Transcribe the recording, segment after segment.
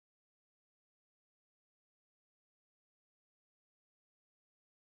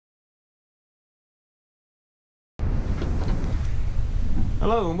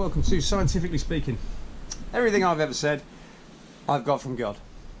Hello and welcome to Scientifically Speaking. Everything I've ever said, I've got from God.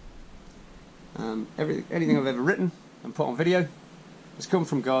 Anything I've ever written and put on video has come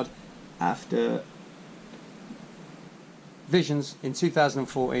from God after visions in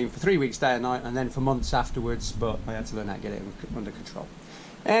 2014 for 3 weeks day and night, and then for months afterwards, but I had to learn how to get it under control.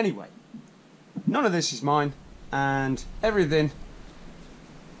 Anyway, none of this is mine, and everything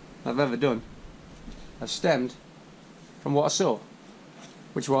I've ever done has stemmed from what I saw,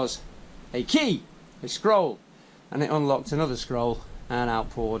 which was a key, a scroll, and it unlocked another scroll and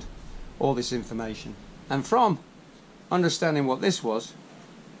outpoured all this information. And from understanding what this was,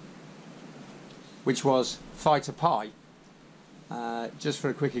 which was phi to pi, just for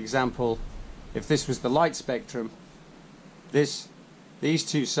a quick example, if this was the light spectrum, these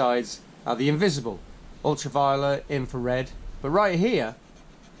two sides are the invisible, ultraviolet, infrared, but right here,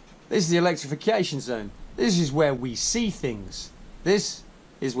 this is the electrification zone. This is where we see things. This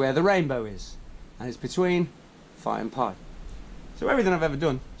is where the rainbow is, and it's between phi and pi. So everything I've ever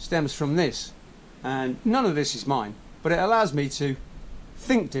done stems from this, and none of this is mine, but it allows me to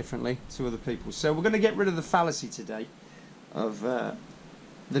think differently to other people. So we're going to get rid of the fallacy today of the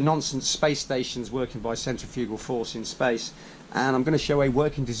nonsense space stations working by centrifugal force in space, and I'm going to show a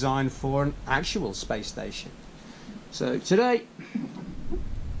working design for an actual space station. So today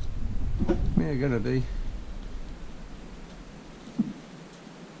we're going to be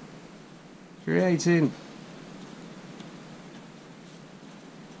creating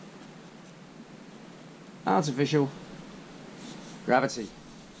artificial gravity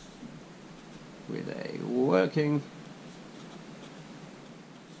with a working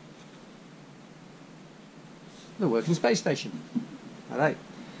space station. Alright,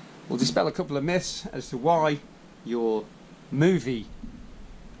 we'll dispel a couple of myths as to why your movie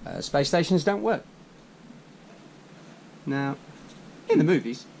space stations don't work. Now, in the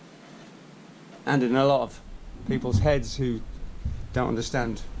movies, and in a lot of people's heads who don't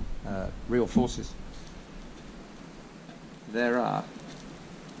understand real forces, there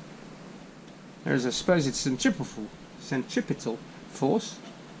is a supposed centripetal force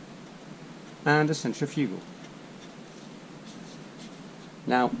and a centrifugal.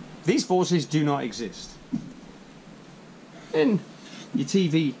 Now, these forces do not exist. In your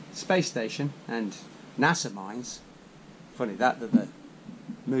TV space station and NASA mines, funny that the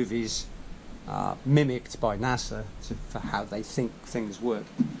movies are mimicked by NASA for how they think things work.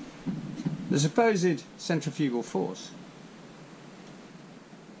 The supposed centrifugal force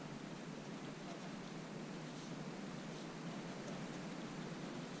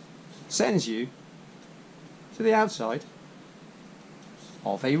sends you to the outside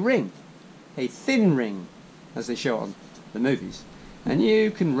of a ring, a thin ring, as they show on the movies, and you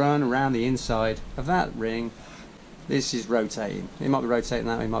can run around the inside of that ring. This is rotating. It might be rotating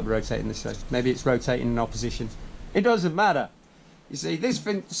that way, it might be rotating this way. Maybe it's rotating in opposition. It doesn't matter. You see, this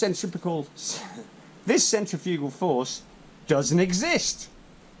centrifugal force doesn't exist.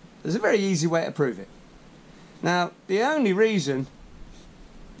 There's a very easy way to prove it. Now, the only reason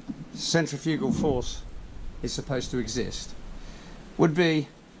centrifugal force is supposed to exist would be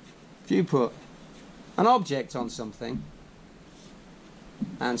if you put an object on something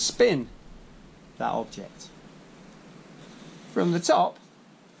and spin that object. From the top,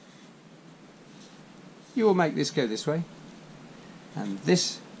 you will make this go this way, and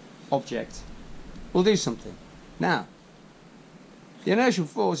this object will do something. Now, the inertial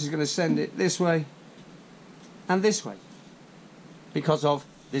force is going to send it this way and this way because of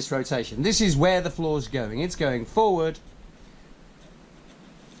this rotation. This is where the floor is going. It's going forward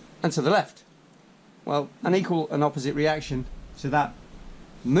and to the left. Well, an equal and opposite reaction to that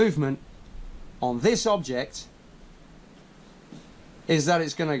movement on this object is that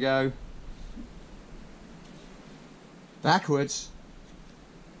it's going to go backwards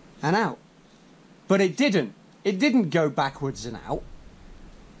and out. But it didn't. It didn't go backwards and out.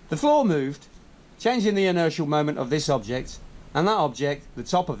 The floor moved, changing the inertial moment of this object, and that object, the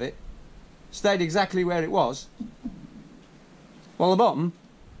top of it, stayed exactly where it was, while the bottom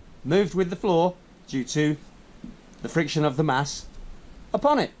moved with the floor due to the friction of the mass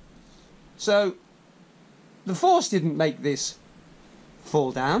upon it. So the force didn't make this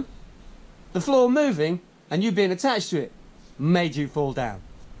fall down. The floor moving and you being attached to it made you fall down.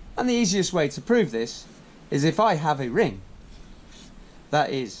 And the easiest way to prove this is if I have a ring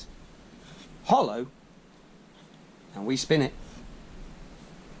that is hollow and we spin it.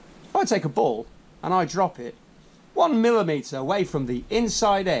 If I take a ball and I drop it 1 millimeter away from the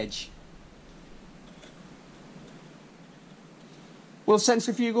inside edge, will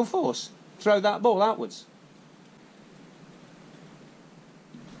centrifugal force throw that ball outwards?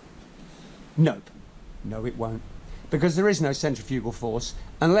 Nope. No, it won't. Because there is no centrifugal force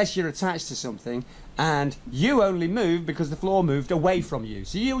unless you're attached to something, and you only move because the floor moved away from you.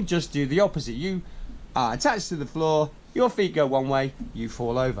 So you just do the opposite. You are attached to the floor, your feet go one way, you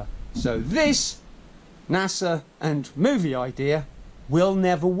fall over. So this NASA and movie idea will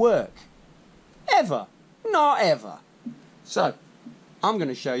never work. Ever. Not ever. So, I'm going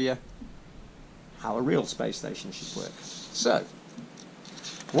to show you how a real space station should work. So,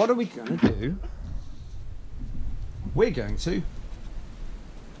 what are we going to do? We're going to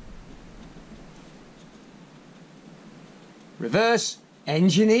reverse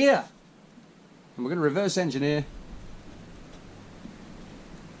engineer. And we're going to reverse engineer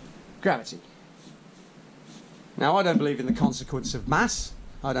gravity. Now, I don't believe in the consequence of mass.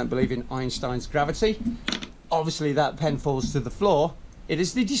 I don't believe in Einstein's gravity. Obviously, that pen falls to the floor. It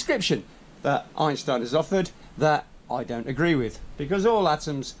is the description that Einstein has offered that I don't agree with, because all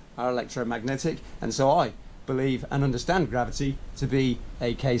atoms are electromagnetic, and so I believe and understand gravity to be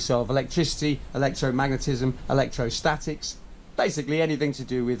a case of electricity, electromagnetism, electrostatics. Basically, anything to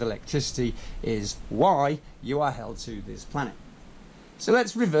do with electricity is why you are held to this planet. So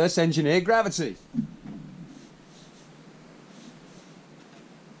let's reverse engineer gravity.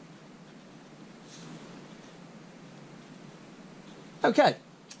 Okay,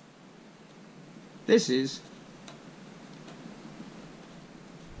 this is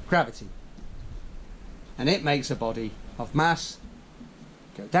gravity, and it makes a body of mass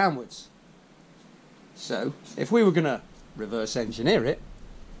go downwards. So, if we were going to reverse engineer it,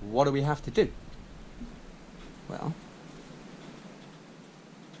 what do we have to do? Well,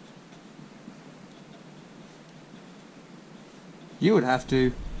 you would have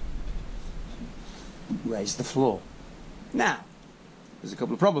to raise the floor. Now, there's a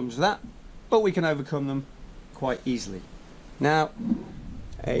couple of problems with that, but we can overcome them quite easily. Now,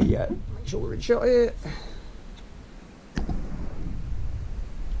 make sure we're in shot here.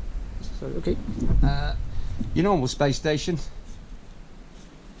 So, okay. Your normal space station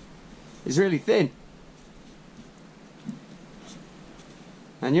is really thin,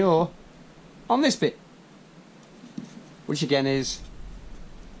 and you're on this bit, which again is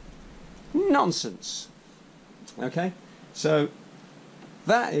nonsense. Okay, so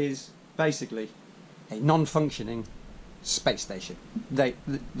that is basically a non-functioning space station.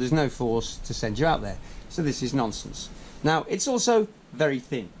 There's no force to send you out there, so this is nonsense. Now, it's also very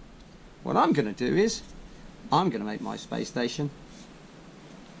thin. What I'm going to do is I'm going to make my space station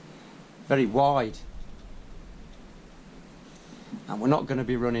very wide, and we're not going to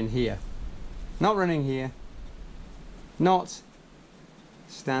be running here, not running here, not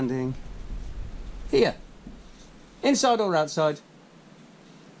standing here, inside or outside.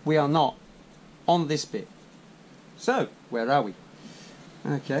 We are not on this bit. So, where are we?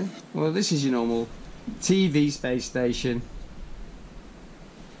 Okay, well, this is your normal TV space station.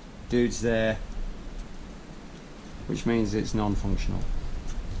 Dude's there, which means it's non-functional.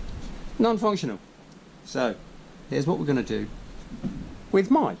 Non-functional. So, here's what we're going to do with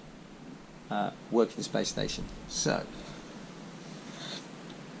my working space station. So,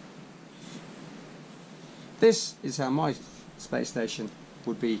 this is how my space station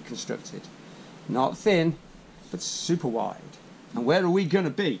would be constructed. Not thin, but super wide. And where are we going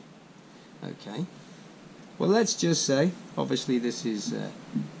to be? Okay, well, let's just say, obviously this is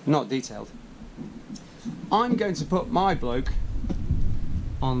not detailed, I'm going to put my bloke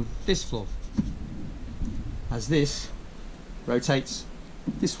on this floor, as this rotates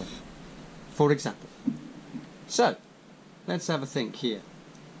this way, for example. So, let's have a think here.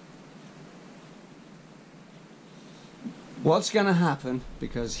 What's going to happen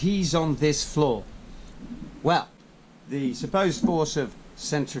because he's on this floor? Well, the supposed force of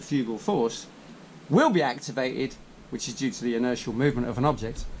centrifugal force will be activated, which is due to the inertial movement of an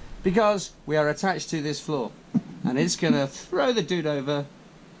object, because we are attached to this floor, and it's going to throw the dude over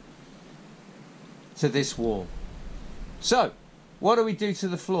to this wall. So, what do we do to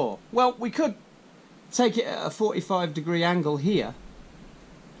the floor? Well, we could take it at a 45-degree angle here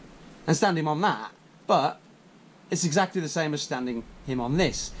and stand him on that, but it's exactly the same as standing him on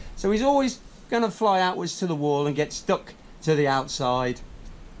this. So he's always going to fly outwards to the wall and get stuck to the outside.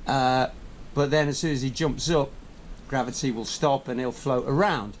 But then as soon as he jumps up, gravity will stop and he'll float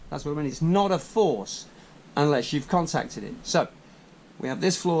around. That's what I mean. It's not a force unless you've contacted it. So we have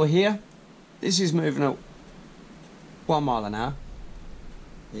this floor here. This is moving at 1 mile an hour.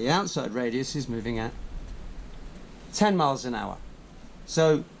 The outside radius is moving at 10 miles an hour.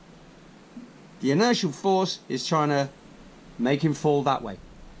 So the inertial force is trying to make him fall that way.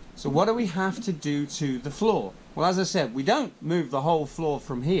 So what do we have to do to the floor? Well, as I said, we don't move the whole floor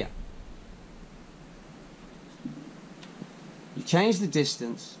from here. change the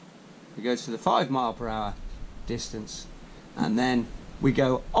distance, we go to the 5 mile per hour distance, and then we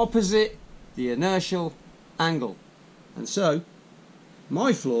go opposite the inertial angle. And so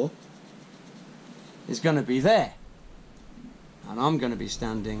my floor is going to be there, and I'm going to be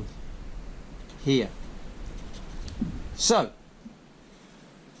standing here. So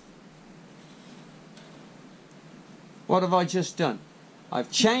what have I just done? I've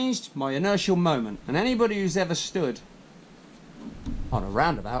changed my inertial moment, and anybody who's ever stood on a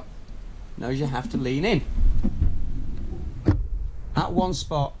roundabout knows you have to lean in at one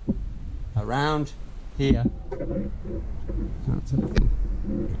spot around here.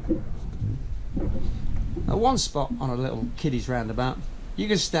 At one spot on a little kiddies roundabout you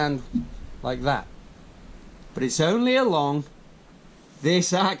can stand like that, but it's only along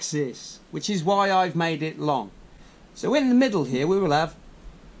this axis, which is why I've made it long. So in the middle here we will have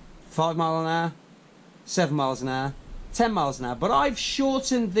 5 miles an hour, 7 miles an hour, 10 miles an hour, but I've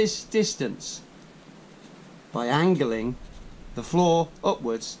shortened this distance by angling the floor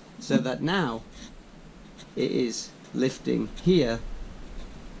upwards so that now it is lifting here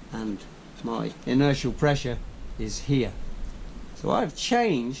and my inertial pressure is here. So I've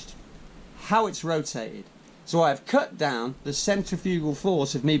changed how it's rotated. So I've cut down the centrifugal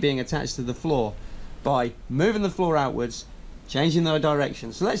force of me being attached to the floor by moving the floor outwards, changing the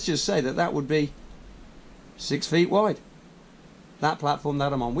direction. So let's just say that that would be 6 feet wide, that platform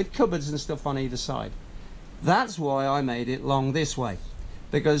that I'm on, with cupboards and stuff on either side. That's why I made it long this way,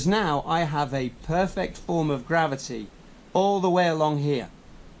 because now I have a perfect form of gravity all the way along here.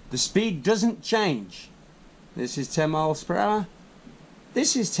 The speed doesn't change. This is 10 miles per hour,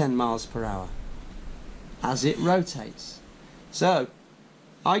 this is 10 miles per hour as it rotates. So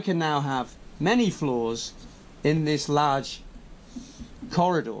I can now have many floors in this large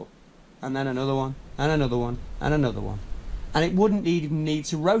corridor, and then another one, and another one, and another one, and it wouldn't even need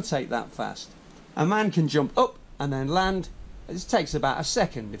to rotate that fast. A man can jump up and then land. It takes about a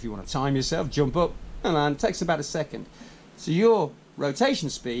second. If you want to time yourself, jump up and land, it takes about a second. So your rotation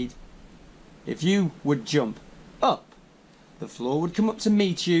speed, if you would jump up, the floor would come up to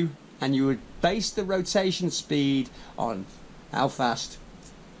meet you, and you would base the rotation speed on how fast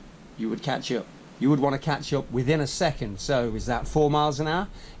you would catch up. You would want to catch up within a second. So is that 4 miles an hour?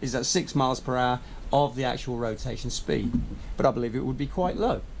 Is that 6 miles per hour of the actual rotation speed? But I believe it would be quite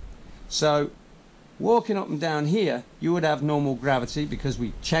low. So walking up and down here, you would have normal gravity because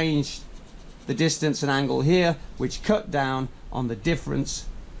we changed the distance and angle here, which cut down on the difference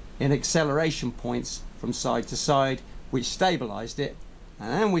in acceleration points from side to side, which stabilized it. And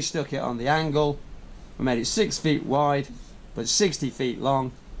then we stuck it on the angle. We made it 6 feet wide but 60 feet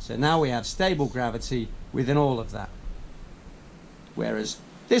long. So now we have stable gravity within all of that. Whereas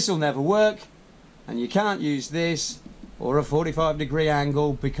this will never work, and you can't use this or a 45-degree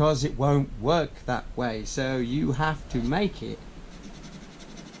angle because it won't work that way. So you have to make it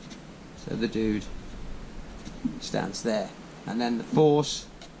so the dude stands there, and then the force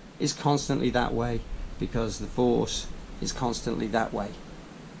is constantly that way because the force is constantly that way.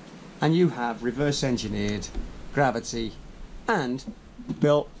 And you have reverse engineered gravity and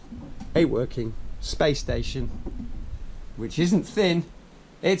built a working space station, which isn't thin,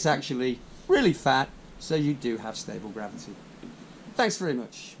 it's actually really fat, so you do have stable gravity. Thanks very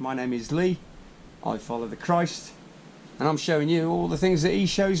much. My name is Lee, I follow the Christ, and I'm showing you all the things that he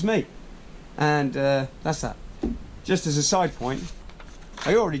shows me. And that's that. Just as a side point,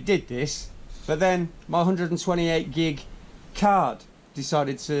 I already did this, but then my 128 gig card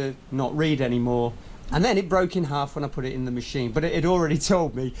decided to not read anymore, and then it broke in half when I put it in the machine. But it had already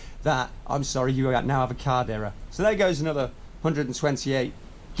told me that, I'm sorry, you now have a card error. So there goes another 128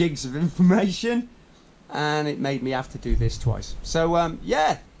 gigs of information, and it made me have to do this twice. So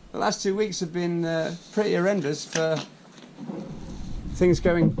yeah, the last 2 weeks have been pretty horrendous for things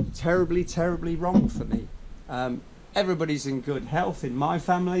going terribly, terribly wrong for me. Everybody's in good health in my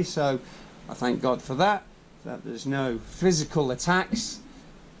family, so I thank God for that there's no physical attacks,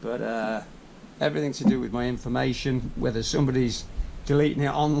 but everything to do with my information, whether somebody's deleting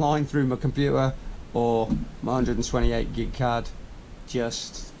it online through my computer or my 128 gig card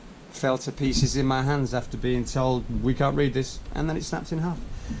just fell to pieces in my hands after being told we can't read this, and then it snapped in half.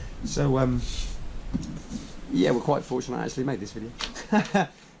 So yeah, we're quite fortunate I actually made this video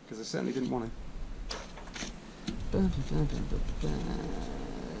because I certainly didn't want to.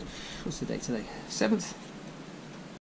 What's the date today? 7th?